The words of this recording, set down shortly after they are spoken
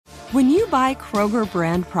When you buy Kroger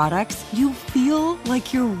brand products, you feel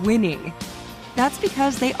like you're winning. That's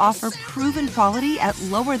because they offer proven quality at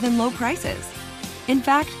lower than low prices. In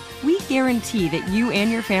fact, we guarantee that you and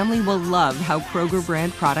your family will love how Kroger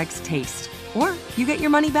brand products taste, or you get your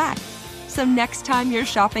money back. So next time you're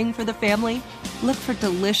shopping for the family, look for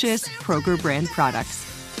delicious Kroger brand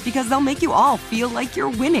products, because they'll make you all feel like you're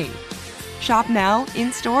winning. Shop now,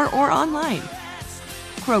 in-store, or online.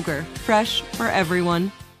 Kroger, fresh for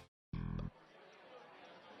everyone.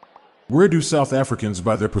 Where do South Africans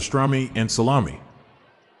buy their pastrami and salami?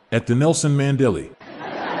 At the Nelson Mandela.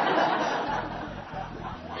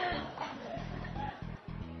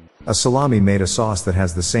 A salami made a sauce that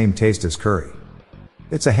has the same taste as curry.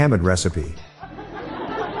 It's a Hamid recipe.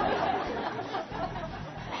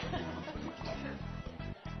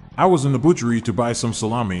 I was in the butchery to buy some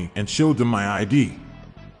salami and showed them my ID.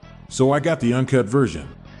 So I got the uncut version.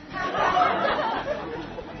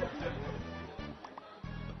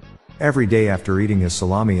 Every day after eating his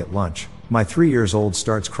salami at lunch, my 3-year-old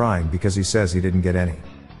starts crying because he says he didn't get any.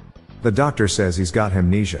 The doctor says he's got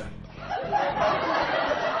amnesia.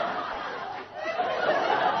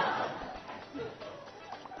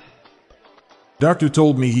 Doctor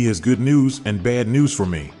told me he has good news and bad news for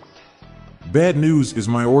me. Bad news is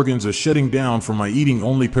my organs are shutting down from my eating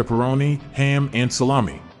only pepperoni, ham, and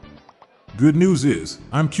salami. Good news is,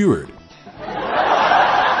 I'm cured.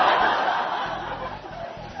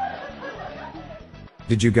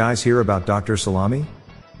 Did you guys hear about Dr. Salami?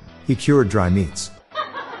 He cured dry meats.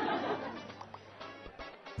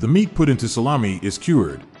 The meat put into salami is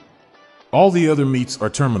cured. All the other meats are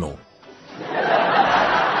terminal.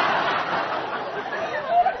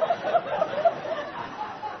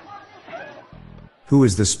 Who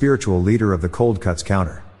is the spiritual leader of the cold cuts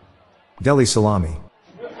counter? Deli Salami.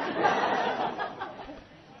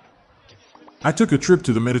 I took a trip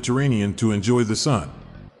to the Mediterranean to enjoy the sun.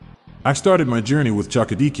 I started my journey with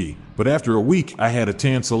chakadiki, but after a week I had a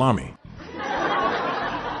tan salami.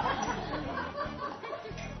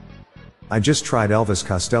 I just tried Elvis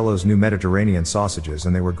Costello's new Mediterranean sausages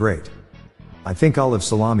and they were great. I think olive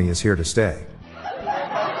salami is here to stay.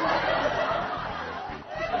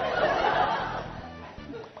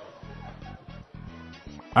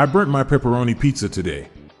 I burnt my pepperoni pizza today.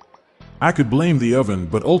 I could blame the oven,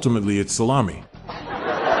 but ultimately it's salami.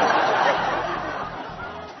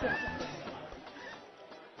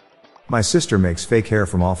 My sister makes fake hair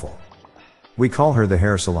from offal. We call her the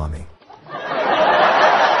hair salami.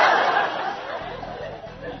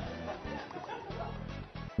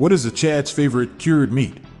 What is a Chad's favorite cured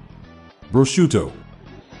meat? Prosciutto.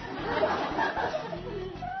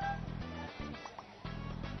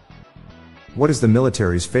 What is the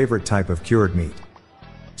military's favorite type of cured meat?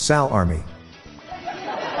 Sal Army.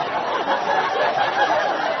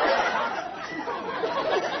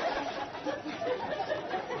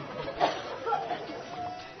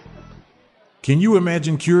 Can you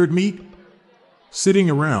imagine cured meat? Sitting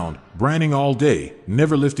around, brining all day,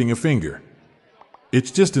 never lifting a finger.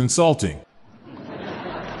 It's just insulting.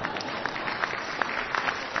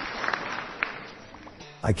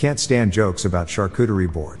 I can't stand jokes about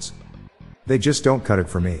charcuterie boards. They just don't cut it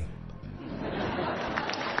for me.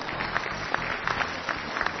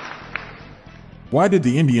 Why did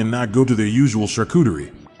the Indian not go to their usual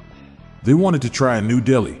charcuterie? They wanted to try a new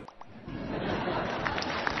deli.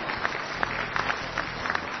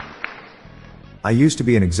 I used to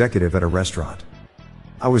be an executive at a restaurant.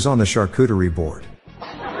 I was on the charcuterie board.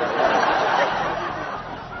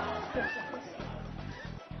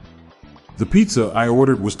 The pizza I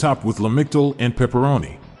ordered was topped with lamictal and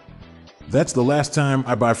pepperoni. That's the last time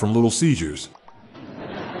I buy from Little Caesars.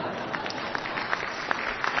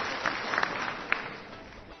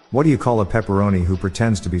 What do you call a pepperoni who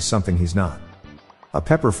pretends to be something he's not? A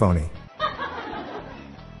pepper phony.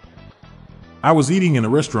 I was eating in a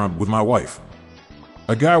restaurant with my wife.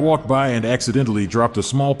 A guy walked by and accidentally dropped a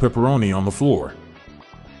small pepperoni on the floor.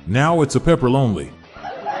 Now it's a pepper lonely.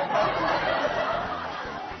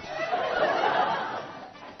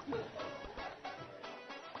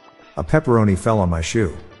 A pepperoni fell on my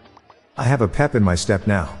shoe. I have a pep in my step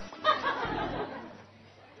now.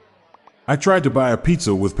 I tried to buy a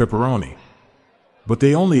pizza with pepperoni, but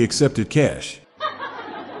they only accepted cash.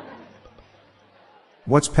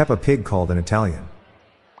 What's Peppa Pig called in Italian?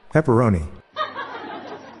 Pepperoni.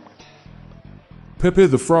 Pepe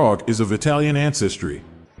the Frog is of Italian ancestry.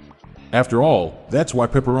 After all, that's why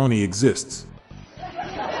pepperoni exists.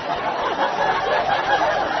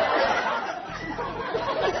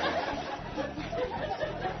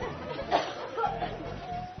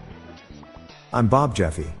 I'm Bob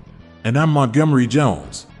Jeffy. And I'm Montgomery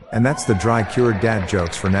Jones. And that's the dry cured dad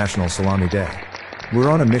jokes for National Salami Day. We're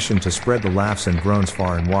on a mission to spread the laughs and groans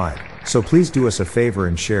far and wide, so please do us a favor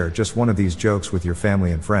and share just one of these jokes with your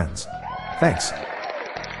family and friends. Thanks.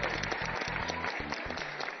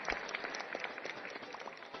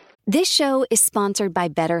 This show is sponsored by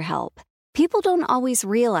BetterHelp. People don't always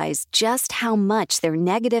realize just how much their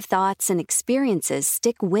negative thoughts and experiences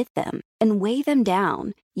stick with them and weigh them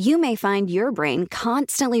down. You may find your brain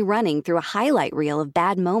constantly running through a highlight reel of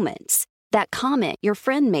bad moments. That comment your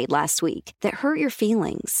friend made last week that hurt your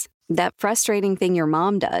feelings. That frustrating thing your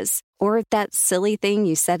mom does. Or that silly thing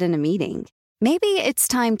you said in a meeting. Maybe it's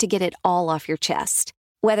time to get it all off your chest.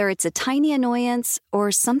 Whether it's a tiny annoyance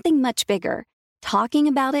or something much bigger, talking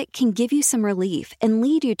about it can give you some relief and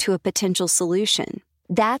lead you to a potential solution.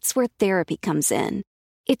 That's where therapy comes in.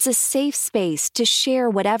 It's a safe space to share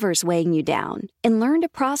whatever's weighing you down and learn to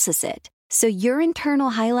process it so your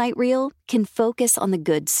internal highlight reel can focus on the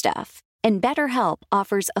good stuff. And BetterHelp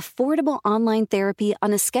offers affordable online therapy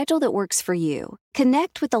on a schedule that works for you.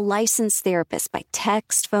 Connect with a licensed therapist by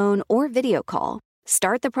text, phone, or video call.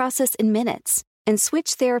 Start the process in minutes and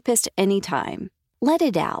switch therapist anytime. Let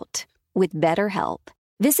it out with BetterHelp.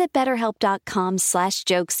 Visit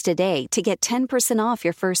BetterHelp.com/jokes today to get 10% off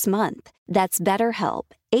your first month. That's BetterHelp,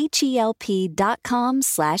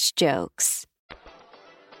 HELP.com/jokes.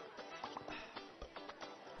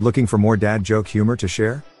 Looking for more dad joke humor to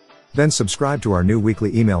share? Then subscribe to our new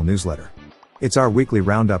weekly email newsletter. It's our weekly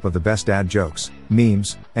roundup of the best dad jokes,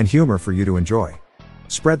 memes, and humor for you to enjoy.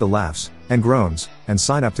 Spread the laughs and groans and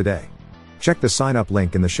sign up today. Check the sign up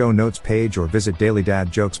link in the show notes page or visit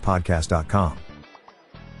dailydadjokespodcast.com.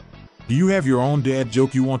 Do you have your own dad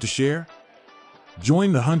joke you want to share?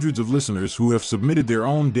 Join the hundreds of listeners who have submitted their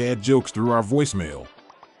own dad jokes through our voicemail.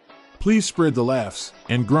 Please spread the laughs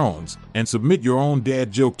and groans and submit your own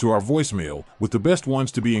dad joke to our voicemail, with the best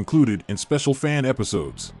ones to be included in special fan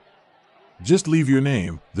episodes. Just leave your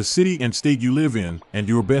name, the city and state you live in, and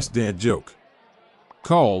your best dad joke.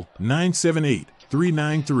 Call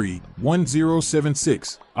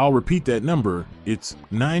 978-393-1076. I'll repeat that number. It's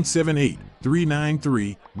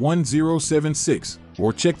 978-393-1076,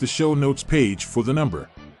 or check the show notes page for the number.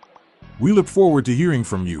 We look forward to hearing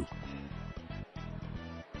from you.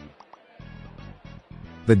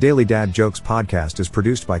 The Daily Dad Jokes podcast is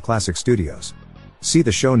produced by Classic Studios. See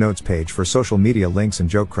the show notes page for social media links and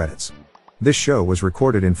joke credits. This show was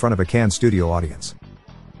recorded in front of a Cannes studio audience.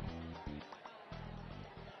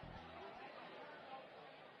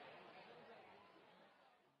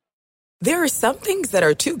 There are some things that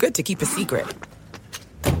are too good to keep a secret.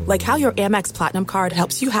 Like how your Amex Platinum card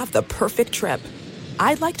helps you have the perfect trip.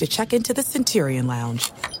 I'd like to check into the Centurion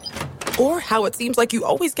Lounge. Or how it seems like you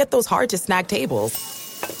always get those hard-to-snag tables.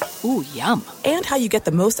 Ooh, yum. And how you get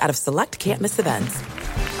the most out of select can't-miss events.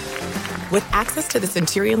 With access to the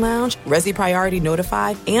Centurion Lounge, Resi Priority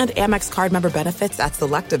Notify, and Amex card member benefits at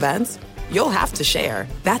select events, you'll have to share.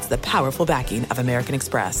 That's the powerful backing of American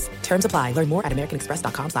Express. Terms apply. Learn more at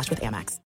americanexpress.com/withAmex.